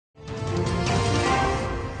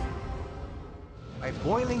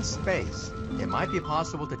boiling space, it might be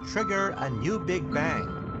possible to trigger a new Big Bang,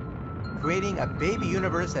 creating a baby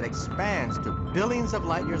universe that expands to billions of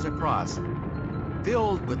light years across,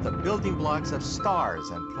 filled with the building blocks of stars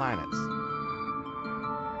and planets.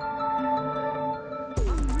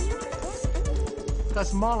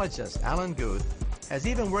 Cosmologist Alan Guth has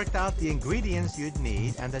even worked out the ingredients you'd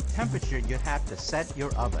need and the temperature you'd have to set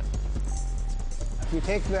your oven. If you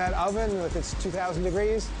take that oven with its 2,000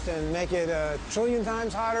 degrees and make it a trillion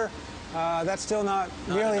times hotter, that's still not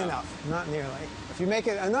nearly enough. Not nearly. If you make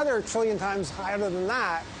it another trillion times hotter than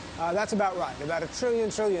that, that's about right. About a trillion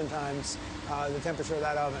times the temperature of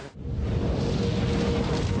that oven.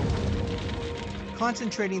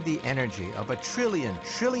 Concentrating the energy of a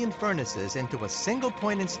trillion furnaces into a single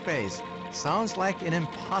point in space sounds like an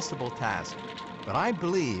impossible task, but I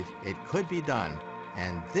believe it could be done,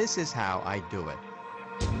 and this is how I do it.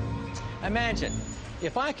 Imagine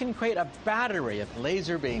if I can create a battery of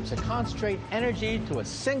laser beams to concentrate energy to a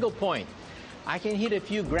single point. I can heat a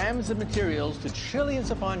few grams of materials to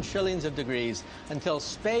trillions upon trillions of degrees until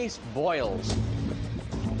space boils.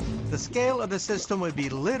 The scale of the system would be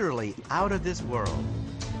literally out of this world.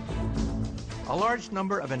 A large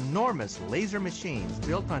number of enormous laser machines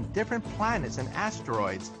built on different planets and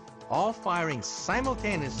asteroids, all firing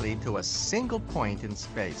simultaneously to a single point in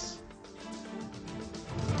space.